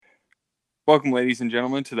Welcome, ladies and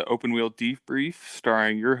gentlemen, to the Open Wheel Debrief,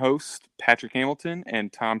 starring your hosts, Patrick Hamilton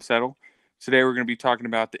and Tom Settle. Today, we're going to be talking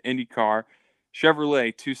about the IndyCar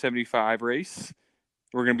Chevrolet 275 race.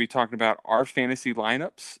 We're going to be talking about our fantasy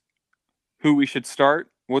lineups, who we should start,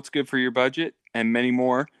 what's good for your budget, and many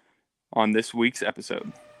more on this week's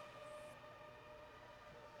episode.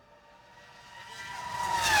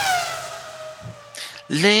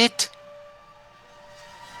 Lit.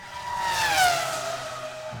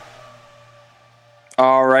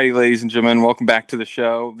 Alrighty, ladies and gentlemen, welcome back to the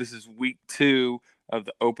show. This is week 2 of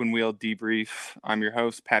the Open Wheel Debrief. I'm your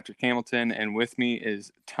host, Patrick Hamilton, and with me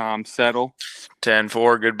is Tom Settle.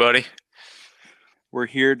 10-4, good buddy. We're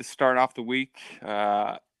here to start off the week.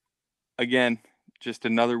 Again, just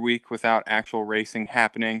another week without actual racing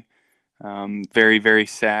happening. Very, very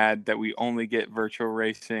sad that we only get virtual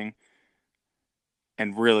racing.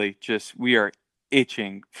 And really, we are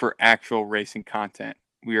itching for actual racing content.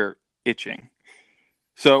 We are itching.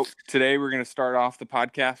 So today we're going to start off the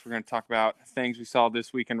podcast. We're going to talk about things we saw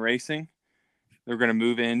this week in racing. We're going to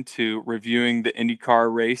move into reviewing the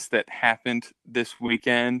IndyCar race that happened this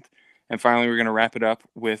weekend. And finally, we're going to wrap it up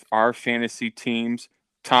with our fantasy teams.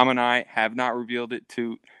 Tom and I have not revealed it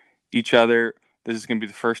to each other. This is going to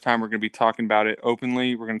be the first time we're going to be talking about it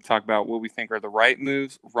openly. We're going to talk about what we think are the right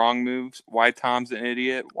moves, wrong moves, why Tom's an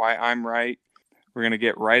idiot, why I'm right. We're going to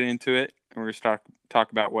get right into it. And we're going to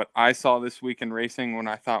talk about what I saw this week in racing when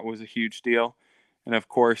I thought was a huge deal. And, of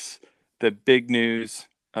course, the big news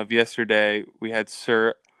of yesterday, we had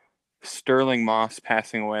Sir Sterling Moss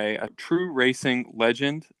passing away, a true racing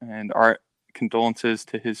legend, and our condolences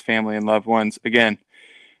to his family and loved ones. Again,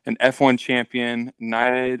 an F1 champion,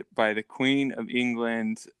 knighted by the Queen of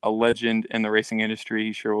England, a legend in the racing industry.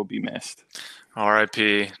 He sure will be missed.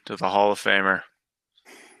 R.I.P. to the Hall of Famer.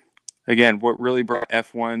 Again, what really brought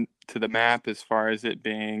F1 to the map as far as it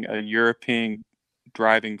being a European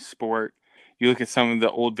driving sport. You look at some of the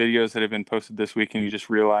old videos that have been posted this week and you just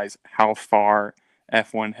realize how far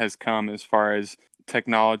F1 has come as far as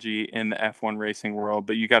technology in the F1 racing world.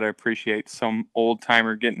 But you got to appreciate some old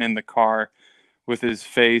timer getting in the car with his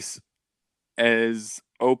face as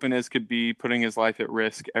open as could be, putting his life at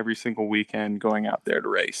risk every single weekend going out there to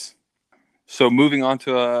race. So moving on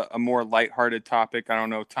to a more lighthearted topic, I don't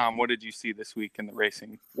know, Tom, what did you see this week in the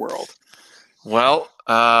racing world? Well,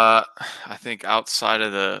 I think outside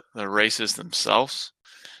of the races themselves,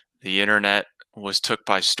 the internet was took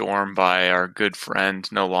by storm by our good friend,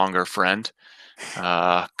 no longer friend,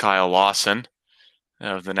 Kyle Larson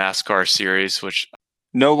of the NASCAR series, which...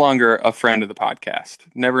 No longer a friend of the podcast.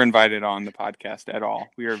 Never invited on the podcast at all.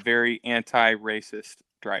 We are very anti-racist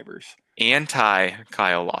drivers.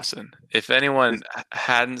 Anti-Kyle Larson. If anyone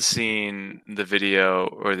hadn't seen the video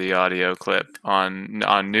or the audio clip on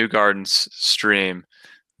Newgarden's stream,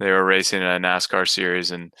 they were racing a NASCAR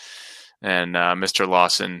series, and Mr.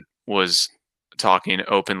 Lawson was talking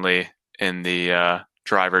openly in the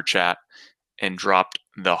driver chat and dropped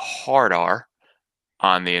the hard R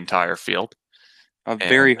on the entire field.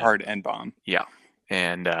 Very hard N-bomb. Yeah,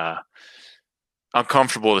 and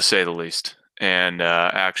uncomfortable to say the least. And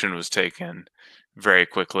action was taken very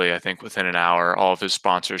quickly. I think within an hour, all of his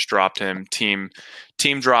sponsors dropped him. Team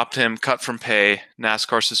dropped him, cut from pay.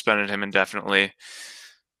 NASCAR suspended him indefinitely.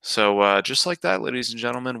 So just like that, ladies and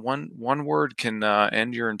gentlemen, one word can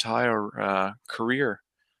end your entire career,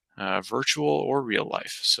 virtual or real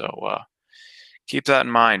life. So keep that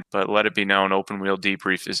in mind. But let it be known, Open Wheel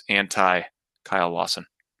Debrief is anti-Kyle Larson.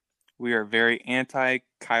 We are very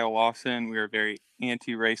anti-Kyle Larson. We are very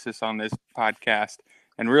anti-racist on this podcast.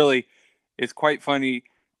 And really, it's quite funny.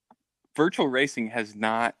 Virtual racing has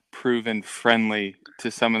not proven friendly to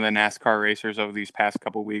some of the NASCAR racers over these past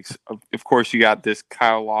couple of weeks. Of course, you got this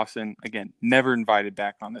Kyle Larson, again, never invited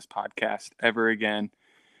back on this podcast ever again.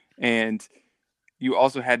 And you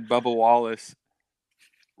also had Bubba Wallace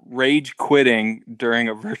rage quitting during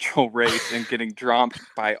a virtual race and getting dropped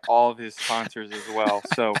by all of his sponsors as well.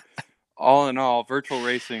 So all in all, virtual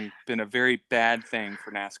racing been a very bad thing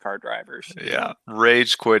for NASCAR drivers. Yeah,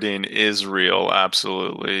 rage quitting is real.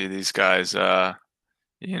 Absolutely. These guys, no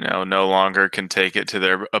longer can take it to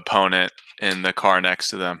their opponent in the car next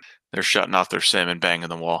to them. They're shutting off their sim and banging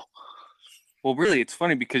the wall. Well, really, it's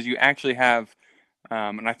funny because you actually have,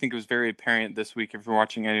 and I think it was very apparent this week if you're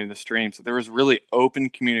watching any of the streams, that there was really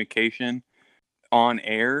open communication on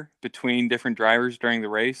air between different drivers during the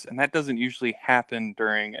race, and that doesn't usually happen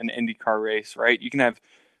during an IndyCar race, right? You can have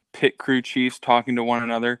pit crew chiefs talking to one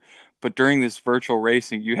another, but during this virtual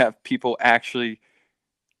racing, you have people actually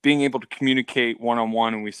being able to communicate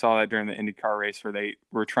one-on-one, and we saw that during the IndyCar race where they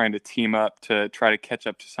were trying to team up to try to catch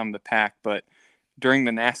up to some of the pack, but during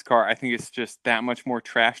the NASCAR, I think it's just that much more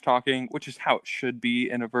trash talking, which is how it should be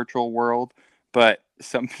in a virtual world. But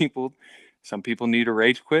some people need to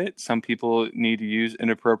rage quit. Some people need to use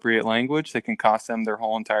inappropriate language that can cost them their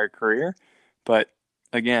whole entire career. But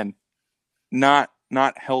again, not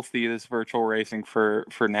healthy, this virtual racing for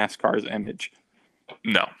NASCAR's image.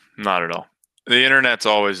 No, not at all. The internet's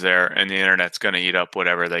always there, and the internet's going to eat up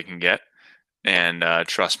whatever they can get. And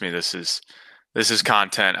trust me, this is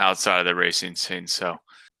content outside of the racing scene. So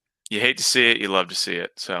you hate to see it, you love to see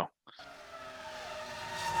it. So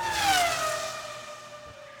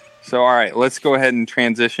So all right, let's go ahead and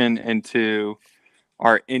transition into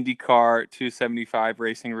our IndyCar 275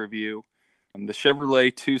 racing review. The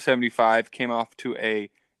Chevrolet 275 came off to a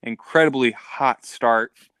incredibly hot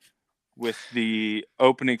start with the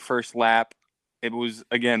opening first lap. It was,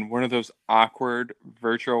 again, one of those awkward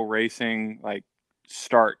virtual racing like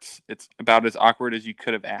starts. It's about as awkward as you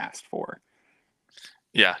could have asked for.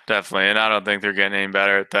 yeah, definitely. And I don't think they're getting any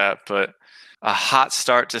better at that, but a hot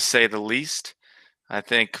start to say the least. I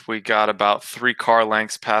think we got about 3 car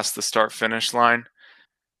lengths past the start finish line.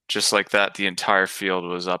 Just like that, the entire field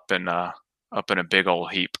was up in a big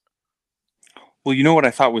old heap. Well, you know what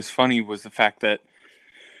I thought was funny was the fact that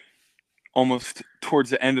almost towards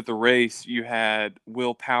the end of the race, you had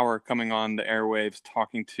Will Power coming on the airwaves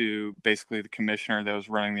talking to basically the commissioner that was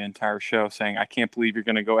running the entire show, saying, I can't believe you're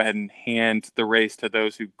going to go ahead and hand the race to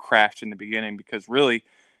those who crashed in the beginning, because really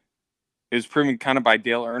it was proven kind of by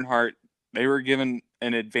Dale Earnhardt. They were given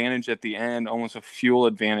an advantage at the end, almost a fuel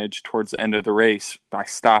advantage towards the end of the race by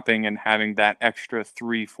stopping and having that extra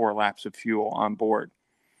 3-4 laps of fuel on board.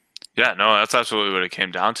 Yeah, no, that's absolutely what it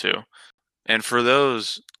came down to. And for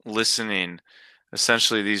those listening,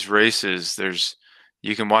 essentially these races,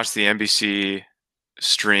 you can watch the NBC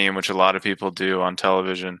stream, which a lot of people do on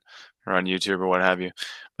television or on YouTube or what have you.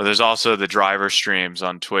 But there's also the driver streams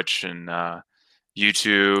on Twitch and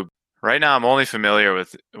YouTube. Right now, I'm only familiar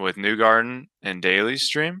with Newgarden and Daly's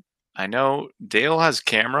stream. I know Dale has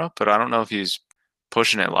camera, but I don't know if he's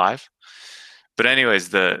pushing it live. But anyways,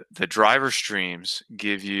 the driver streams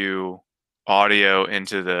give you audio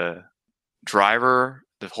into the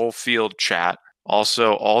whole field chat.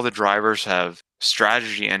 Also, all the drivers have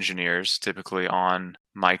strategy engineers typically on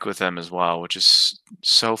mic with them as well, which is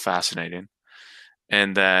so fascinating.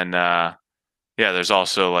 And then, there's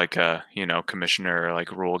also like a, commissioner,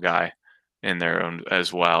 like rule guy in there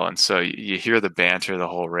as well. And so you hear the banter the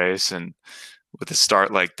whole race. And with a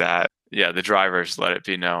start like that, yeah, the drivers let it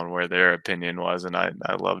be known where their opinion was. And I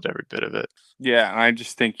loved every bit of it. Yeah, and I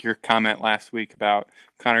just think your comment last week about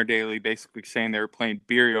Connor Daly basically saying they were playing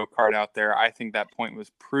Beerio card out there, I think that point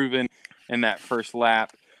was proven in that first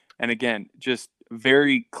lap. And again, just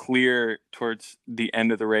very clear towards the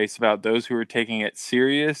end of the race about those who were taking it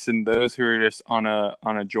serious and those who were just on a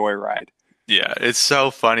joyride. Yeah, it's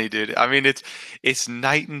so funny, dude. I mean, it's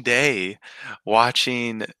night and day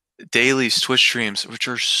watching Daly's Twitch streams, which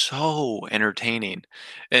are so entertaining,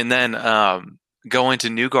 and then going to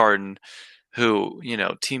Newgarden, who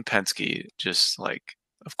Team Penske just like,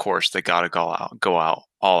 of course they got to go out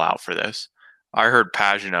all out for this. I heard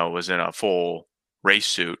Pagano was in a full race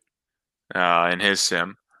suit in his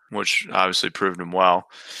sim, which obviously proved him well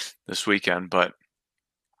this weekend, but.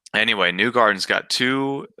 Anyway, Newgarden's got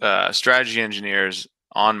 2 strategy engineers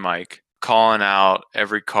on mic calling out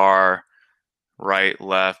every car, right,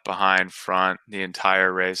 left, behind, front, the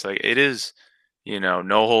entire race. Like it is,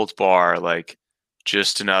 no holds bar, like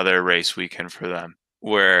just another race weekend for them.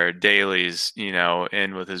 Where Daly's,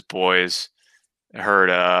 in with his boys,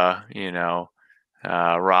 Herta,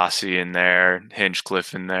 Rossi in there,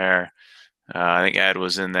 Hinchcliffe in there. I think Ed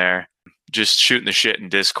was in there, just shooting the shit in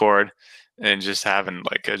Discord and just having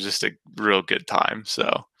like just a real good time.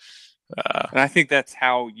 So, And I think that's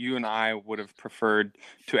how you and I would have preferred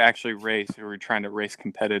to actually race if we were trying to race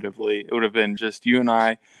competitively. It would have been just you and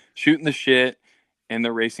I shooting the shit in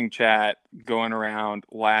the racing chat, going around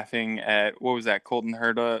laughing at, what was that, Colton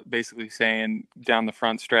Herta basically saying down the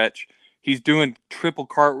front stretch, he's doing triple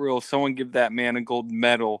cartwheels. Someone give that man a gold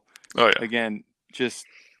medal. oh yeah, Again, just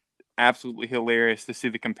absolutely hilarious to see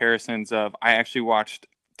the comparisons of, I actually watched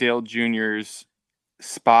Dale Jr.'s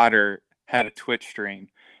spotter had a Twitch stream,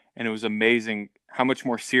 and it was amazing how much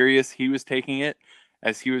more serious he was taking it,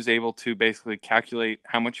 as he was able to basically calculate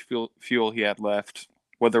how much fuel he had left,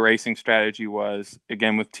 what the racing strategy was,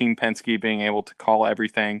 again with Team Penske being able to call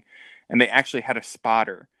everything. And they actually had a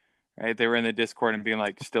spotter, right? They were in the Discord and being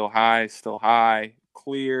like, still high,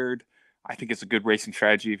 cleared. I think it's a good racing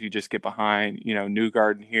strategy if you just get behind,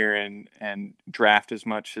 Newgarden here and draft as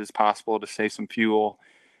much as possible to save some fuel.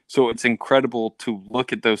 So it's incredible to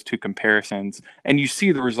look at those two comparisons, and you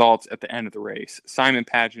see the results at the end of the race. Simon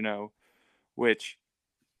Pagenaud, which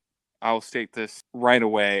I'll state this right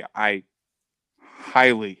away, I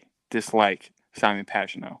highly dislike Simon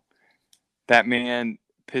Pagenaud. That man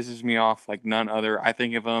pisses me off like none other. I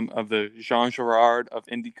think of him of the Jean Girard of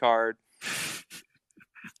IndyCar.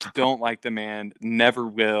 Don't like the man, never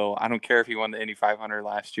will. I don't care if he won the Indy 500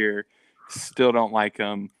 last year. Still don't like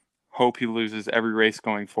him. Hope he loses every race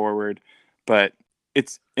going forward. But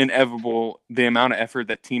it's inevitable. The amount of effort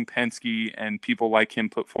that Team Penske and people like him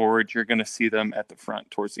put forward, you're going to see them at the front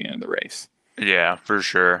towards the end of the race. Yeah, for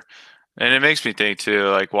sure. And it makes me think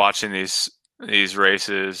too, like watching these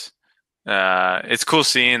races. It's cool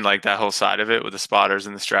seeing like that whole side of it with the spotters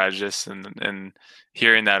and the strategists and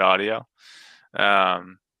hearing that audio.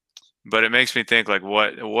 But it makes me think like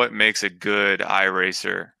what makes a good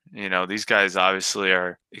iRacer? You know, these guys obviously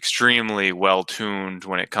are extremely well tuned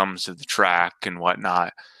when it comes to the track and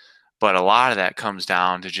whatnot. But a lot of that comes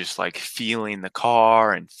down to just like feeling the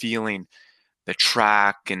car and feeling the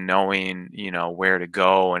track and knowing, you know, where to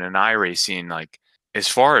go. And in iRacing, like as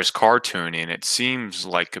far as car tuning, it seems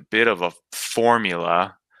like a bit of a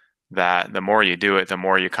formula that the more you do it, the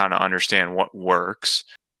more you kind of understand what works.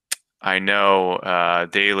 I know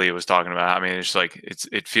Daly was talking about. I mean, it's like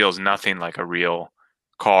it feels nothing like a real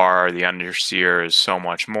car. The understeer is so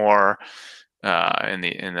much more in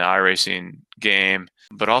the iRacing game,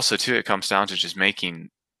 but also too, it comes down to just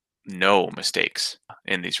making no mistakes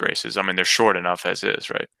in these races. I mean, they're short enough as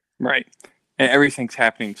is, right? Right. And everything's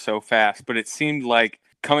happening so fast, but it seemed like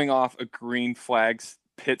coming off a green flags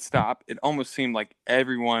pit stop, it almost seemed like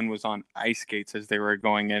everyone was on ice skates as they were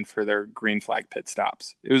going in for their green flag pit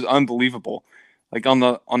stops. It was unbelievable. Like on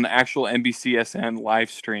the actual NBCSN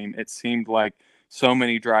live stream, it seemed like so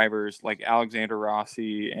many drivers like Alexander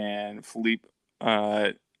Rossi and Philippe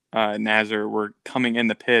Nazar were coming in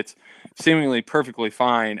the pits seemingly perfectly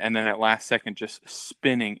fine, and then at last second just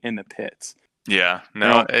spinning in the pits. Yeah, You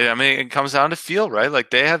no, know, I mean, it comes down to feel, right?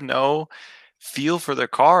 Like they have no feel for their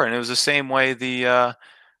car, and it was the same way the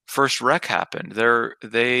first wreck happened.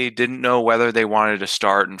 They didn't know whether they wanted to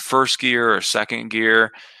start in first gear or second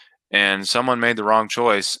gear, and someone made the wrong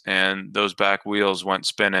choice, and those back wheels went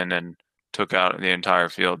spinning and took out the entire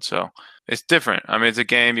field. So it's different. I mean, it's a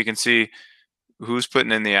game. You can see who's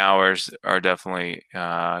putting in the hours are definitely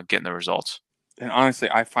getting the results. and honestly,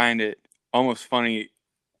 I find it almost funny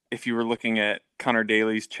if you were looking at Connor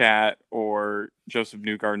Daly's chat or Joseph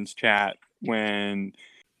Newgarden's chat when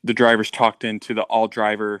the drivers talked into the all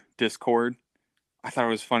driver Discord. I thought it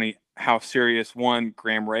was funny how serious one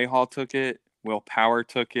Graham Rahal took it, Will Power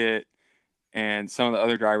took it, and some of the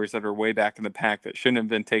other drivers that are way back in the pack that shouldn't have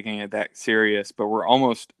been taking it that serious, but were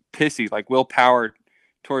almost pissy. Like Will Power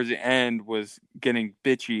towards the end was getting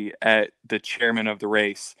bitchy at the chairman of the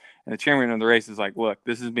race. And the chairman of the race is like, look,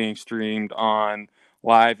 this is being streamed on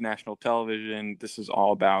live national television. This is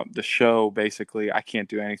all about the show, basically. I can't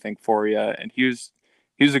do anything for you. And he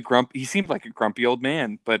seemed like a grumpy old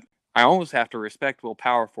man, but I almost have to respect Will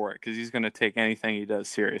Power for it because he's going to take anything he does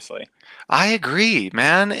seriously. I agree,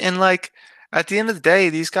 man. And like at the end of the day,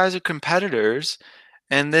 these guys are competitors.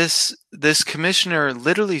 And this commissioner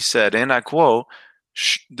literally said, and I quote,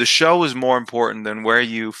 "The show is more important than where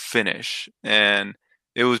you finish." And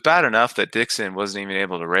it was bad enough that Dixon wasn't even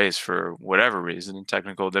able to race for whatever reason,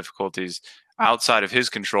 technical difficulties outside of his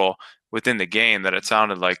control within the game, that it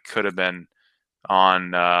sounded like could have been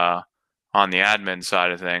on the admin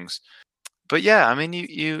side of things. But yeah, I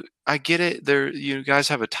mean, I get it. You guys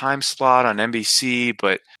have a time slot on NBC,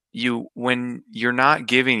 but when you're not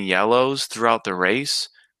giving yellows throughout the race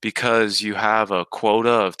because you have a quota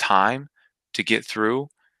of time to get through,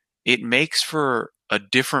 it makes for a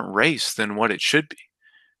different race than what it should be.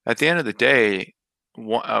 At the end of the day,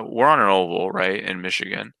 we're on an oval, right, in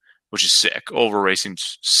Michigan, which is sick. Oval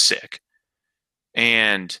racing's sick.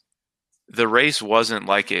 And the race wasn't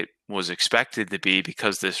like it was expected to be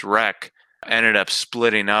because this wreck ended up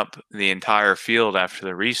splitting up the entire field after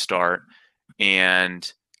the restart,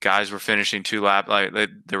 and guys were finishing two laps. Like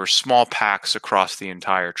there were small packs across the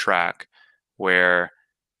entire track where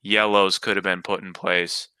yellows could have been put in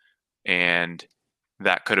place, and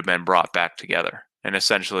that could have been brought back together. And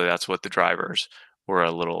essentially, that's what the drivers were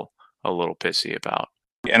a little pissy about.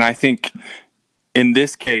 And I think in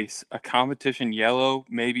this case, a competition yellow,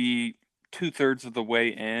 maybe 2/3 of the way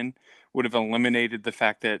in, would have eliminated the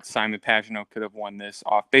fact that Simon Pagenaud could have won this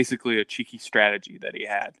off basically a cheeky strategy that he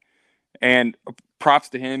had. And props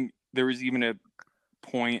to him. There was even a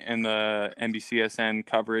point in the NBCSN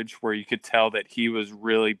coverage where you could tell that he was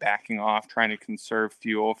really backing off, trying to conserve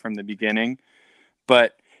fuel from the beginning.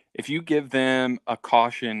 But if you give them a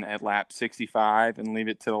caution at lap 65 and leave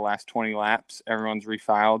it to the last 20 laps, everyone's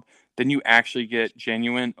refiled, then you actually get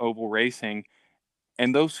genuine oval racing.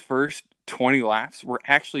 And those first 20 laps were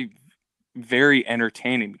actually very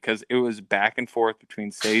entertaining because it was back and forth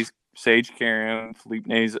between Sage Karam, Felipe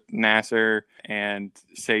Nasser, and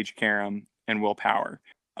Sage Karam and Will Power.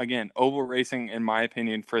 Again, oval racing, in my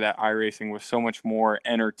opinion, for that iRacing was so much more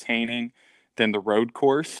entertaining than the road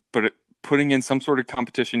course. But putting in some sort of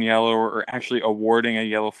competition yellow or actually awarding a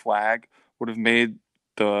yellow flag would have made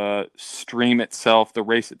the stream itself, the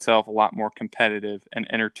race itself, a lot more competitive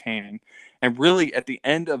and entertaining. And really, at the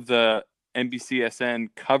end of the NBCSN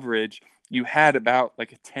coverage, you had about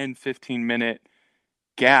like a 10-15 minute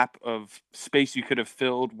gap of space you could have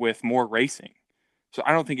filled with more racing. So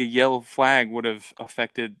I don't think a yellow flag would have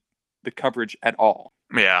affected the coverage at all.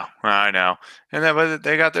 Yeah, I know. And then but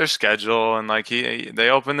they got their schedule, and like they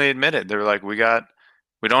openly admitted they were like, we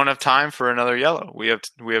don't have time for another yellow. We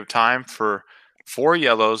have time for 4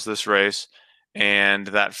 yellows this race, and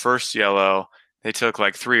that first yellow they took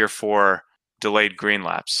like 3 or 4 delayed green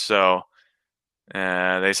laps, so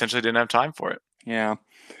they essentially didn't have time for it. Yeah.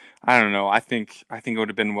 I don't know. I think it would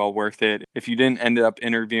have been well worth it. If you didn't end up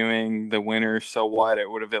interviewing the winner, so what? It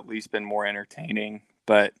would have at least been more entertaining.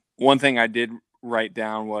 But one thing I did write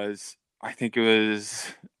down was I think it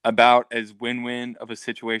was about as win-win of a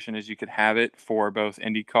situation as you could have it for both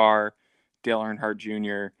IndyCar, Dale Earnhardt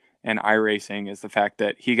Jr., and iRacing is the fact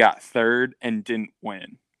that he got third and didn't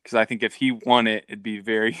win. Because I think if he won it, it'd be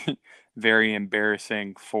very, very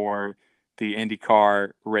embarrassing for the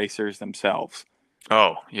IndyCar racers themselves.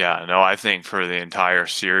 Oh, yeah, no, I think for the entire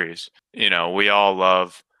series, we all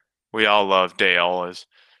love Dale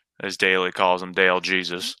as Daly calls him, Dale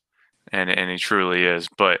Jesus, and he truly is.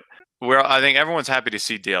 But I think everyone's happy to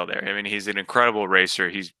see Dale there. I mean, he's an incredible racer.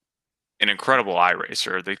 He's an incredible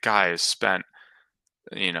iRacer. The guy has spent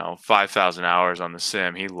 5,000 hours on the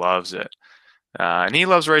sim. He loves it. And he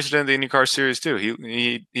loves racing in the IndyCar series too.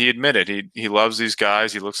 He admitted he loves these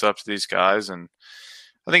guys. He looks up to these guys, and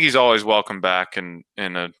I think he's always welcome back in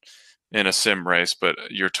a sim race. But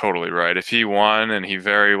you're totally right. If he won, and he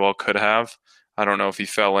very well could have, I don't know if he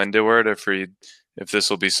fell into it, if this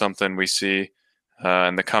will be something we see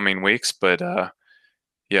in the coming weeks. But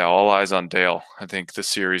yeah, all eyes on Dale. I think the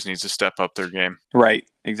series needs to step up their game. Right,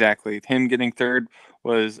 exactly. Him getting third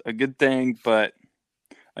was a good thing, but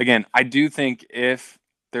again, I do think if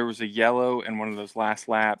there was a yellow in one of those last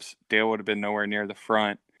laps, Dale would have been nowhere near the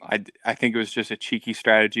front. I think it was just a cheeky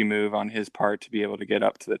strategy move on his part to be able to get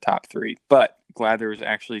up to the top three. But glad there was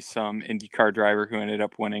actually some IndyCar driver who ended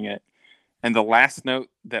up winning it. And the last note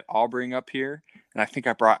that I'll bring up here, and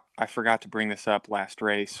I forgot to bring this up last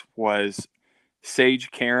race, was Sage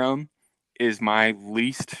Karam is my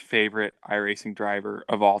least favorite iRacing driver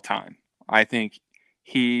of all time. I think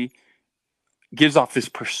he gives off this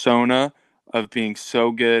persona of being so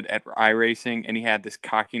good at iRacing, and he had this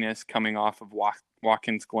cockiness coming off of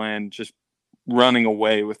Watkins Glen, just running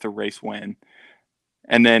away with the race win.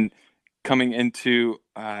 And then coming into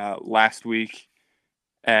last week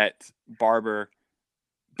at Barber,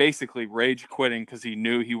 basically rage quitting because he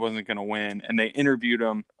knew he wasn't going to win. And they interviewed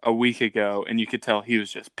him a week ago, and you could tell he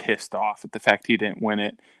was just pissed off at the fact he didn't win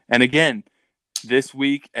it. And again, this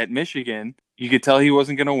week at Michigan, you could tell he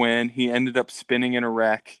wasn't going to win. He ended up spinning in a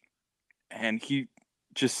wreck, and he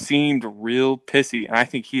just seemed real pissy. And I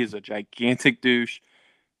think he is a gigantic douche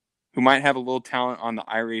who might have a little talent on the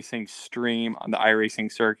iRacing stream, on the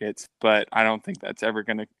iRacing circuits, but I don't think that's ever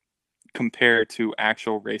going to compare to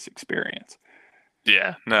actual race experience.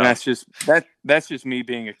 Yeah, And no, that's just me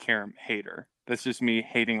being a Karam hater. That's just me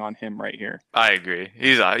hating on him right here. I agree.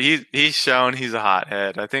 He's shown he's a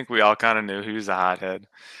hothead. I think we all kind of knew he was a hothead,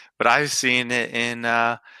 but I've seen it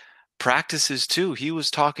in practices too. He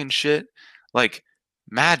was talking shit, like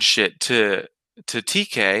mad shit to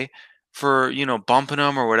TK for bumping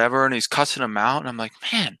him or whatever, and he's cussing him out. And I'm like,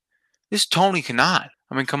 man, this Tony cannot.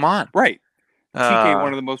 I mean, come on. Right. TK, Uh,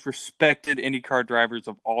 one of the most respected IndyCar drivers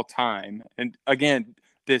of all time. And again,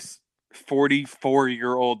 this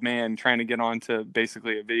 44-year-old man trying to get onto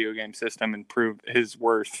basically a video game system and prove his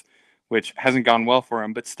worth, which hasn't gone well for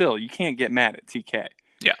him. But still, you can't get mad at TK.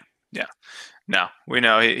 yeah, yeah. No, we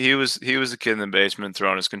know he was a kid in the basement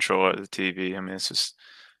throwing his controller at the TV. I mean, it's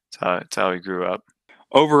how he grew up.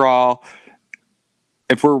 Overall,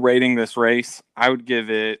 if we're rating this race, I would give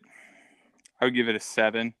it a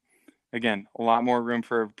 7. Again, a lot more room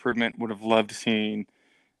for improvement. Would have loved seeing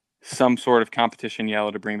some sort of competition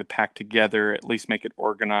yellow to bring the pack together, at least make it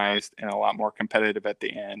organized and a lot more competitive at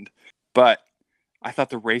the end. But I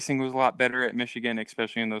thought the racing was a lot better at Michigan,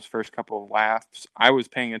 especially in those first couple of laps. I was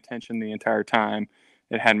paying attention the entire time.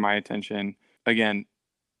 It had my attention. Again,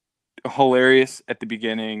 hilarious at the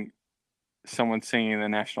beginning, someone singing the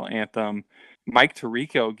national anthem. Mike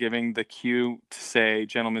Tirico giving the cue to say,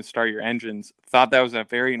 "Gentlemen, start your engines." Thought that was a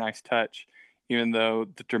very nice touch, even though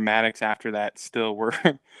the dramatics after that still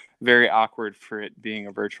were very awkward for it being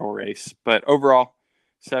a virtual race. But overall,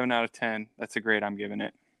 7 out of 10. That's a grade I'm giving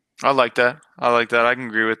it. I like that. I can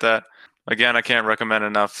agree with that. Again, I can't recommend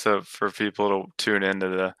enough for people to tune into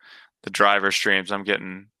the driver streams. I'm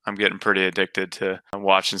getting pretty addicted to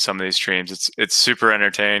watching some of these streams. It's super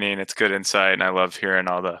entertaining. It's good insight, and I love hearing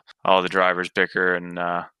all the drivers bicker and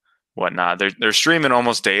whatnot. They're streaming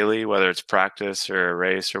almost daily, whether it's practice or a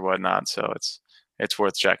race or whatnot. So it's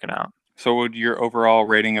worth checking out. So, what would your overall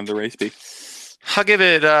rating of the race be? I'll give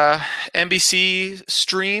it NBC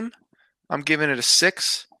stream. I'm giving it a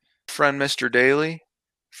 6. Friend Mr. Daly,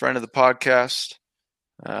 friend of the podcast.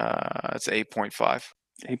 It's 8.5.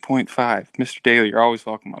 8.5. Mr. Daly, you're always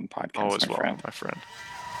welcome on the podcast. Always welcome, my friend.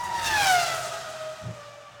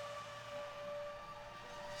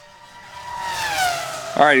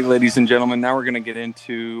 All righty, ladies and gentlemen, now we're going to get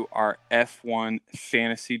into our F1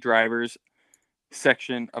 fantasy drivers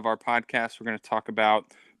section of our podcast. We're going to talk about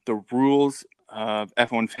the rules of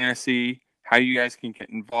F1 fantasy, how you guys can get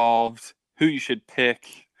involved, who you should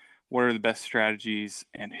pick, what are the best strategies,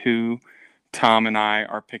 and who Tom and I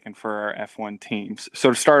are picking for our F1 teams.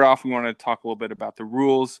 So to start off, we want to talk a little bit about the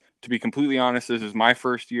rules. To be completely honest, this is my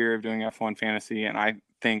first year of doing F1 fantasy, and I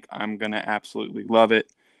think I'm going to absolutely love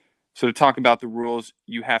it. So to talk about the rules,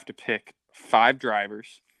 you have to pick 5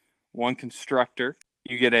 drivers, 1 constructor.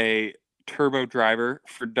 You get a turbo driver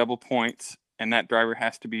for double points, and that driver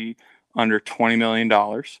has to be under $20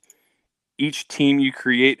 million. Each team you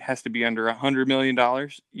create has to be under $100 million.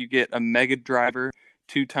 You get a mega driver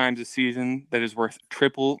 2 times a season that is worth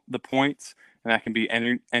triple the points, and that can be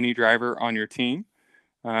any driver on your team.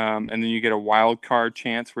 And then you get a wild card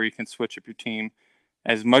chance where you can switch up your team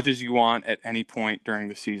as much as you want at any point during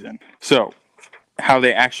the season. So how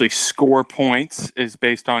they actually score points is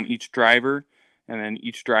based on each driver, and then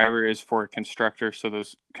each driver is for a constructor, so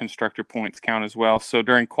those constructor points count as well. So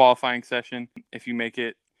during qualifying session, if you make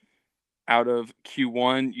it out of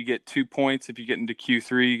Q1, you get 2 points. If you get into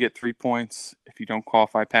Q3, you get 3 points. If you don't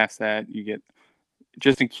qualify past that, you get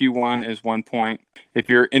just in Q1 is 1 point. If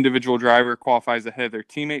your individual driver qualifies ahead of their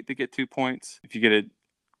teammate, they get 2 points. If you get a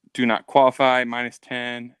do not qualify,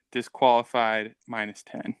 -10, disqualified,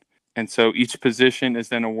 -10. And so each position is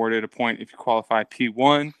then awarded a point. If you qualify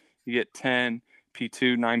P1, you get 10,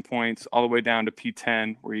 P2, 9 points, all the way down to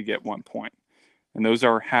P10, where you get 1 point. And those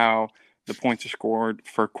are how the points are scored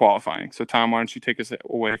for qualifying. So, Tom, why don't you take us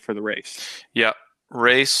away for the race? Yeah,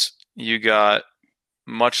 race, you got,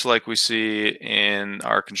 much like we see in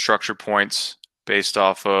our constructor points based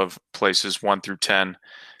off of places 1 through 10,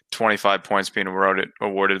 25 points being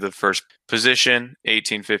awarded the first position,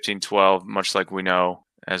 18, 15, 12, much like we know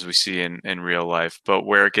as we see in real life. But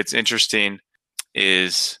where it gets interesting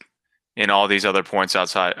is in all these other points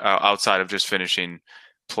outside of just finishing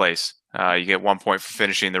place. You get 1 point for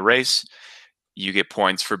finishing the race. You get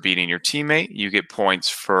points for beating your teammate. You get points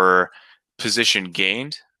for position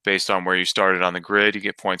gained based on where you started on the grid. You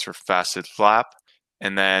get points for fastest lap.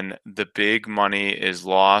 And then the big money is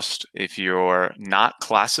lost if you're not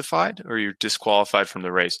classified or you're disqualified from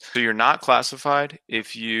the race. So you're not classified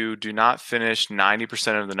if you do not finish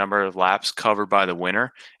 90% of the number of laps covered by the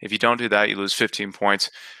winner. If you don't do that, you lose 15 points,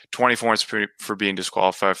 20 points for being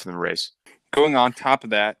disqualified from the race. Going on top of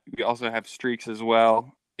that, we also have streaks as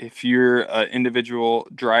well. If you're an individual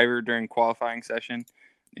driver during qualifying session,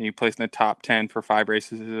 and you place in the top 10 for 5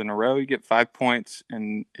 races in a row, you get 5 points.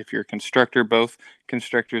 And if you're a constructor, both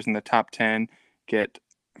constructors in the top 10 get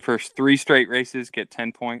first 3 straight races, get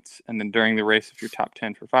 10 points. And then during the race, if you're top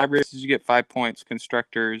 10 for 5 races, you get 5 points.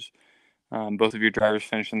 Constructors, both of your drivers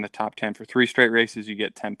finish in the top 10 for 3 straight races, you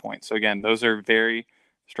get 10 points. So again, those are very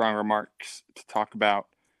strong remarks to talk about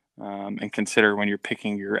and consider when you're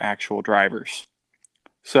picking your actual drivers.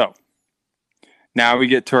 So now we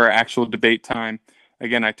get to our actual debate time.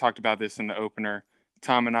 Again, I talked about this in the opener.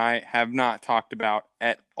 Tom and I have not talked about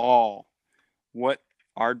at all what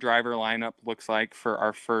our driver lineup looks like for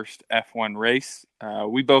our first F1 race.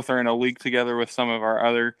 We both are in a league together with some of our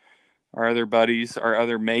other buddies, our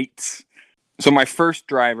other mates. So my first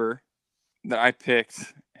driver that I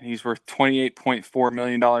picked, and he's worth $28.4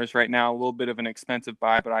 million right now, a little bit of an expensive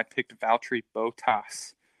buy, but I picked Valtteri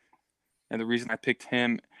Bottas. And the reason I picked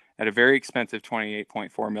him at a very expensive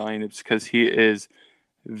 $28.4 million is because he is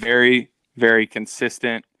very, very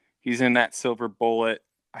consistent. He's in that silver bullet.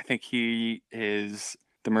 I think the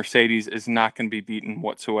Mercedes is not going to be beaten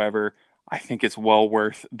whatsoever. I think it's well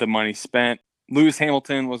worth the money spent. Lewis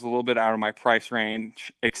Hamilton was a little bit out of my price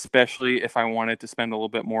range, especially if I wanted to spend a little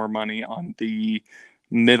bit more money on the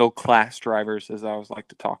middle class drivers, as I always like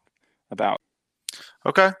to talk about.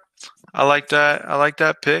 Okay. I like that. I like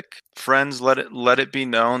that pick. Friends, let it be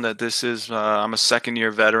known that this is I'm a second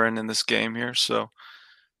year veteran in this game here, so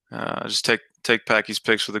just take Packy's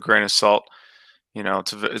picks with a grain of salt.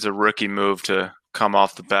 It's a rookie move to come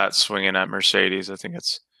off the bat swinging at Mercedes. I think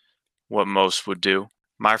it's what most would do.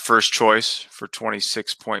 My first choice for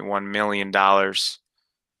 $26.1 million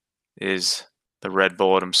is the Red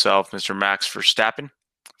Bullet himself, Mr. Max Verstappen.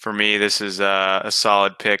 For me, this is a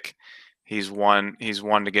solid pick. He's one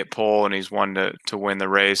to get pole and he's one to win the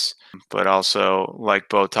race. But also, like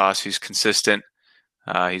Bottas, he's consistent.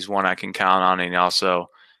 He's one I can count on, and he also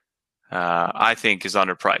I think is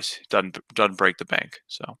underpriced. Doesn't break the bank.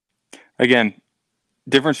 So again,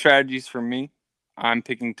 different strategies for me. I'm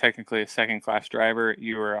picking technically a second class driver.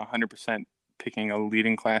 You are 100% picking a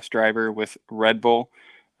leading class driver with Red Bull.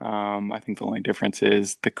 I think the only difference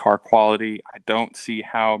is the car quality. I don't see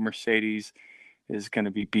how Mercedes is going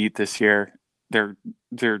to be beat this year.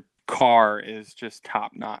 Their car is just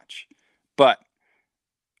top notch. But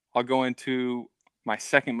I'll go into my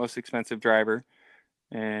second most expensive driver,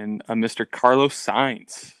 and Mr. Carlos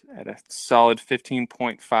Sainz at a solid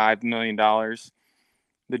 $15.5 million.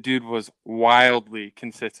 The dude was wildly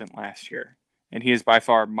consistent last year, and he is by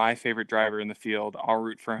far my favorite driver in the field. I'll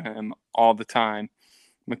root for him all the time.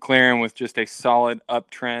 McLaren with just a solid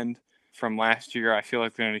uptrend from last year. I feel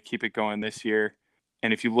like they're going to keep it going this year.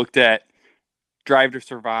 And if you looked at Drive to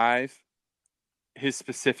Survive, his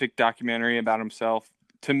specific documentary about himself,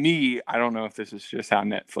 to me, I don't know if this is just how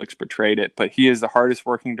Netflix portrayed it, but he is the hardest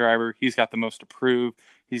working driver. He's got the most to prove.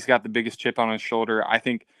 He's got the biggest chip on his shoulder. I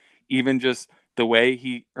think even just the way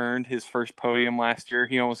he earned his first podium last year,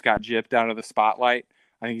 he almost got gypped out of the spotlight.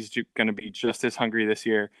 I think he's going to be just as hungry this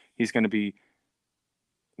year. He's going to be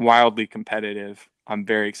wildly competitive. I'm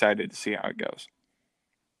very excited to see how it goes.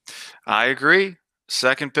 I agree.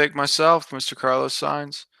 Second pick myself, Mr. Carlos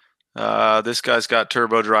Sainz. This guy's got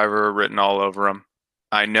Turbo Driver written all over him.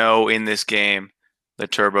 I know in this game, the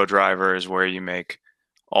Turbo Driver is where you make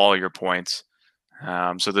all your points.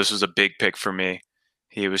 So this was a big pick for me.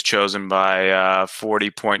 He was chosen by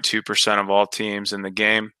 40.2% of all teams in the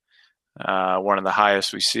game, one of the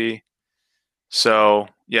highest we see. So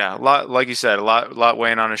yeah, a lot, like you said, a lot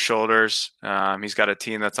weighing on his shoulders. He's got a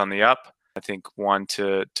team that's on the up. I think one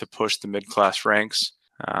to push the mid-class ranks.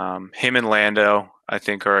 Him and Lando, I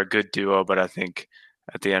think, are a good duo, but I think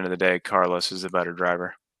at the end of the day, Carlos is the better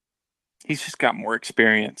driver. He's just got more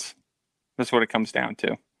experience. That's what it comes down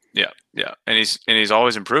to. Yeah, and he's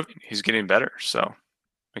always improving. He's getting better. So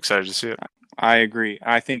excited to see it. I agree.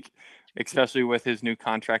 I think, especially with his new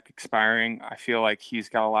contract expiring, I feel like he's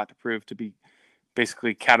got a lot to prove to be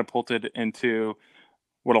basically catapulted into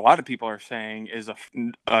what a lot of people are saying is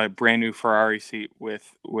a brand new Ferrari seat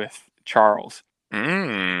with Charles.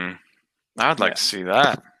 I'd like to see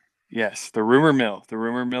that. Yes, the rumor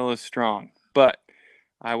mill is strong. But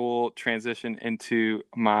I will transition into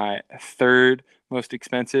my third most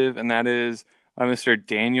expensive, and that is Mr.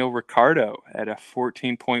 Daniel Ricciardo at a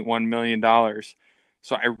 $14.1 million.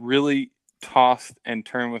 So I really tossed and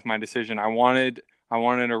turned with my decision. I wanted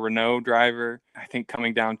a Renault driver. I think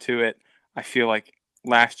coming down to it, I feel like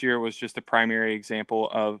last year was just a primary example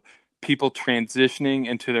of people transitioning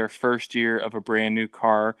into their first year of a brand new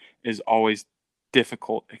car is always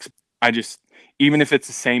difficult. Even if it's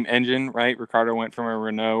the same engine, right? Ricciardo went from a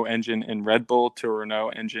Renault engine in Red Bull to a Renault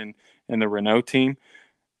engine in the Renault team.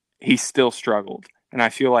 He still struggled. And I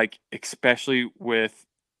feel like, especially with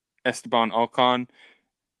Esteban Ocon,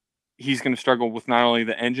 he's going to struggle with not only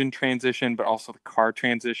the engine transition, but also the car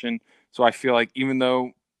transition. So I feel like even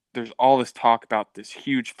though there's all this talk about this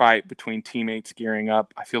huge fight between teammates gearing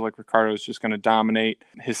up, I feel like Ricciardo is just going to dominate.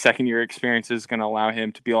 His second year experience is going to allow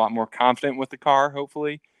him to be a lot more confident with the car,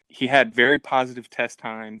 hopefully. He had very positive test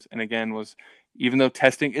times, and again, even though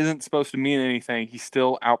testing isn't supposed to mean anything, he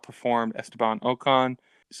still outperformed Esteban Ocon.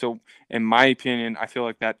 So in my opinion, I feel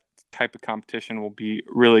like that type of competition will be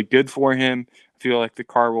really good for him. I feel like the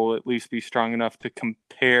car will at least be strong enough to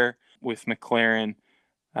compare with McLaren.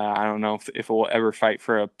 I don't know if it will ever fight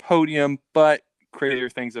for a podium, but crazier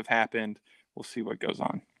things have happened. We'll see what goes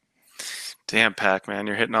on. Damn, Pac-Man,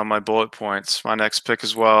 you're hitting on my bullet points. My next pick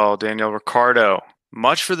as well, Daniel Ricciardo.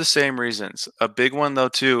 Much for the same reasons. A big one, though,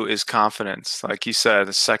 too, is confidence. Like you said,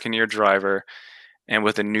 a second-year driver, and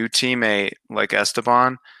with a new teammate like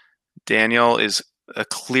Esteban, Daniel is a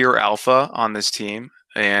clear alpha on this team,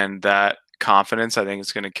 and that confidence I think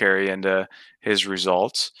is going to carry into his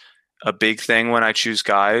results. A big thing when I choose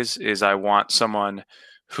guys is I want someone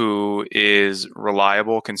who is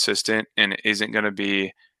reliable, consistent, and isn't going to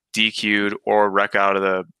be DQ'd or wreck out of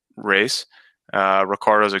the race.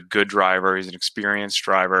 Ricardo's a good driver. He's an experienced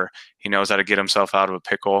driver. He knows how to get himself out of a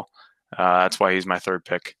pickle. That's why he's my third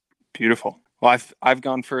pick. Beautiful. Well, I've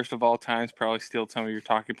gone first of all times. Probably steal some of your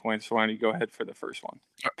talking points. So why don't you go ahead for the first one,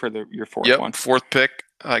 for your fourth one? Fourth pick.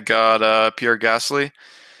 I got Pierre Gasly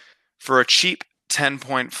for a cheap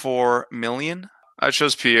 $10.4 million. I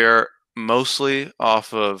chose Pierre mostly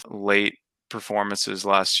off of late performances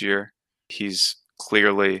last year. He's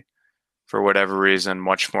clearly, for whatever reason,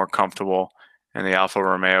 much more comfortable in the Alfa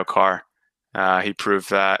Romeo car. He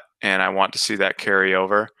proved that, and I want to see that carry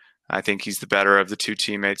over. I think he's the better of the two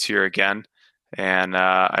teammates here again, and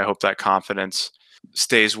I hope that confidence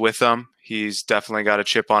stays with him. He's definitely got a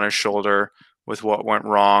chip on his shoulder with what went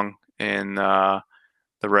wrong in the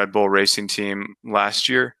Red Bull Racing team last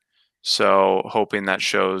year. So hoping that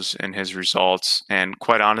shows in his results. And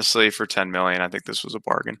quite honestly, for $10 million, I think this was a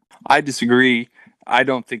bargain. I disagree. I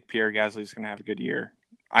don't think Pierre Gasly is going to have a good year.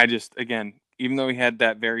 Again, even though he had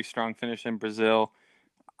that very strong finish in Brazil,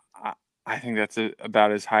 I think that's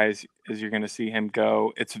about as high as you're going to see him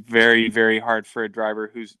go. It's very, very hard for a driver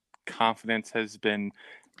whose confidence has been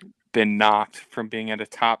knocked from being at a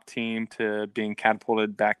top team to being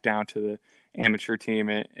catapulted back down to the amateur team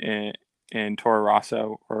in Toro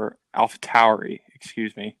Rosso, or AlphaTauri,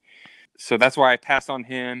 excuse me. So that's why I passed on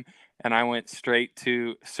him, and I went straight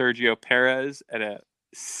to Sergio Perez at a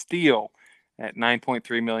steal at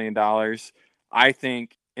 $9.3 million. I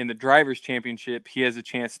think in the Drivers' Championship, he has a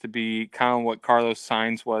chance to be kind of what Carlos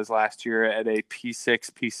Sainz was last year at a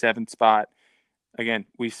P6, P7 spot. Again,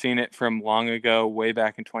 we've seen it from long ago, way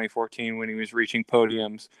back in 2014 when he was reaching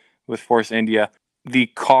podiums with Force India. The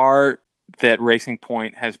car that Racing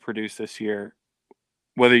Point has produced this year,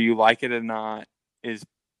 whether you like it or not, is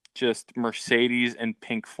just Mercedes in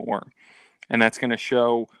pink form. And that's going to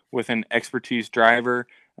show with an expertise driver.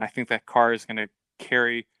 I think that car is going to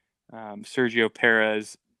carry Sergio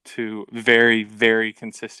Perez to very, very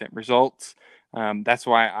consistent results. That's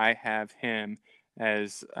why I have him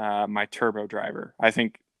as my turbo driver. I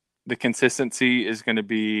think the consistency is going to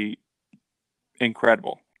be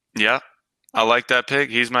incredible. Yeah, I like that pick.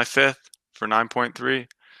 He's my fifth for 9.3.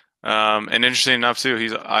 And interesting enough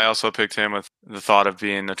too, I also picked him with the thought of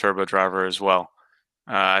being a turbo driver as well.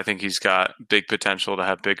 I think he's got big potential to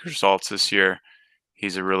have big results this year.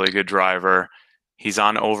 He's a really good driver. He's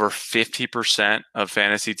on over 50% of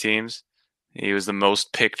fantasy teams. He was the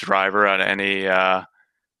most picked driver out of any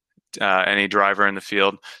driver in the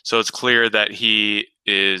field. So it's clear that he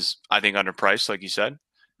is, I think, underpriced, like you said,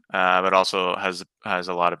 but also has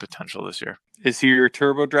a lot of potential this year. Is he your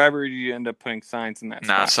turbo driver, or do you end up putting Sainz in that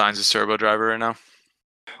spot? Sainz is turbo driver right now.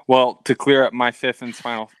 Well, to clear up my fifth and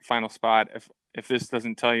final spot, if this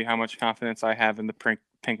doesn't tell you how much confidence I have in the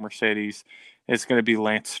pink Mercedes, it's going to be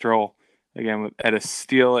Lance Stroll. Again, at a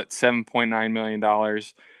steal at $7.9 million.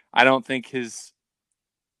 I don't think his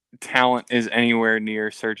talent is anywhere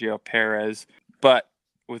near Sergio Perez, but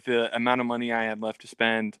with the amount of money I had left to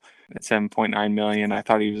spend at $7.9 million, I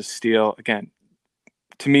thought he was a steal. Again,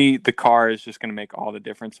 to me, the car is just going to make all the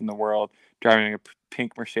difference in the world, driving a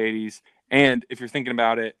pink Mercedes. And if you're thinking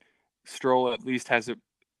about it, Stroll at least has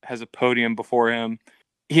a podium before him.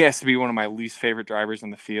 He has to be one of my least favorite drivers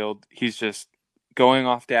in the field. He's just going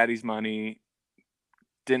off daddy's money,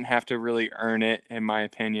 didn't have to really earn it, in my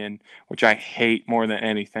opinion, which I hate more than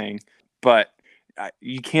anything. But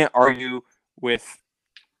you can't argue with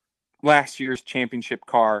last year's championship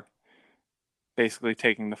car basically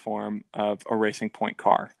taking the form of a Racing Point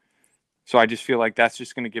car. So I just feel like that's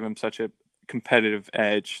just going to give him such a competitive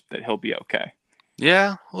edge that he'll be okay.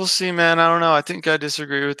 Yeah, we'll see, man. I don't know. I think I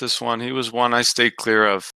disagree with this one. He was one I stayed clear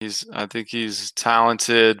of. I think he's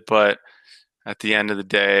talented, but at the end of the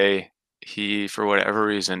day, he, for whatever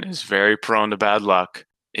reason, is very prone to bad luck.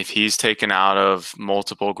 If he's taken out of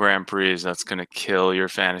multiple Grand Prix, that's going to kill your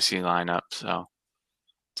fantasy lineup. So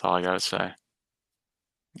that's all I got to say.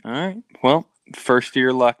 All right. Well, first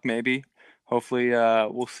year luck, maybe. Hopefully,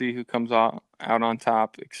 we'll see who comes out on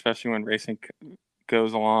top, especially when racing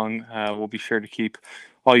goes along. We'll be sure to keep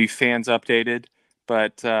all you fans updated.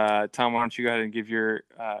 But Tom, why don't you go ahead and give your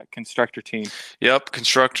constructor team? Yep,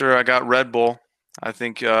 constructor. I got Red Bull. I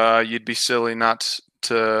think you'd be silly not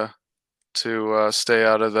to stay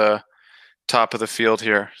out of the top of the field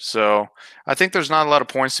here. So I think there's not a lot of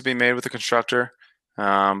points to be made with the constructor,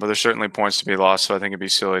 but there's certainly points to be lost. So I think it'd be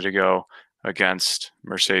silly to go against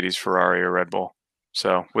Mercedes, Ferrari, or Red Bull.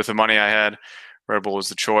 So with the money I had, Red Bull was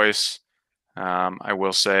the choice. I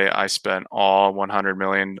will say I spent all 100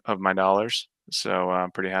 million of my dollars, so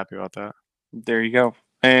I'm pretty happy about that. There you go.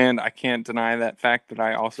 And I can't deny that fact that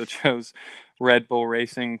I also chose Red Bull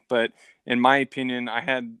Racing. But in my opinion, I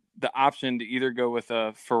had the option to either go with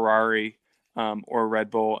a Ferrari or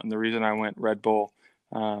Red Bull. And the reason I went Red Bull,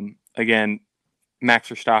 again, Max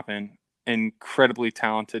Verstappen, incredibly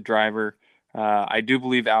talented driver. I do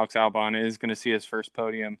believe Alex Albon is going to see his first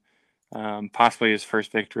podium, possibly his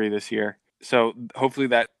first victory this year. So hopefully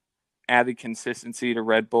that added consistency to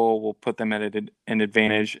Red Bull will put them at an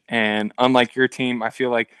advantage. And unlike your team, I feel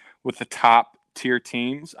like with the top tier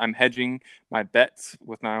teams, I'm hedging my bets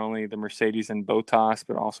with not only the Mercedes and Bottas,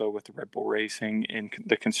 but also with the Red Bull Racing in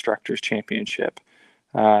the Constructors Championship.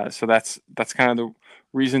 So that's kind of the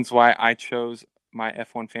reasons why I chose my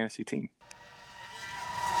F1 fantasy team.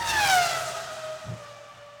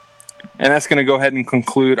 And that's going to go ahead and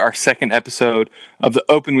conclude our second episode of the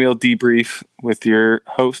Open Wheel Debrief with your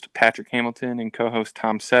host, Patrick Hamilton, and co-host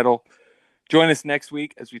Tom Settle. Join us next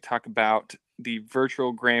week as we talk about the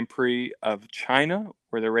virtual Grand Prix of China,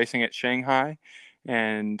 where they're racing at Shanghai,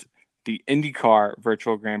 and the IndyCar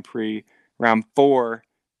virtual Grand Prix round 4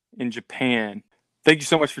 in Japan. Thank you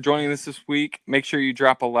so much for joining us this week. Make sure you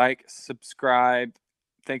drop a like, subscribe.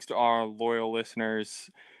 Thanks to all our loyal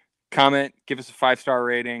listeners. Comment, give us a 5-star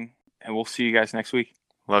rating. And we'll see you guys next week.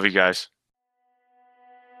 Love you guys.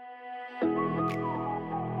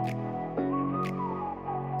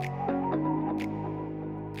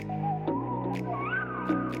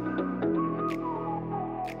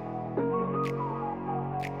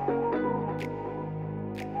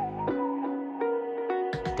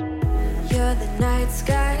 You're the night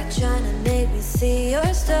sky trying to make me see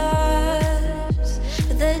your stars,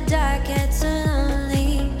 but the dark gets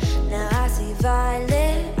lonely. Now I see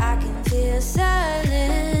violet, I can feel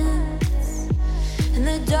silence, and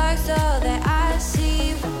the dark's all that I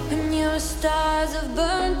see. When your stars have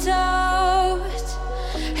burnt out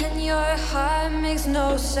and your heart makes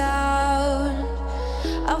no sound,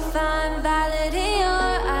 I'll find violet in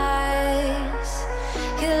your eyes.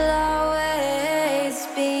 You'll always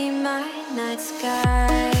be my night sky.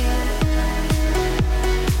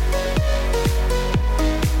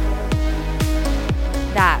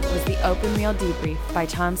 That was the Open Wheel Debrief by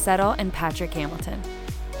Tom Settle and Patrick Hamilton.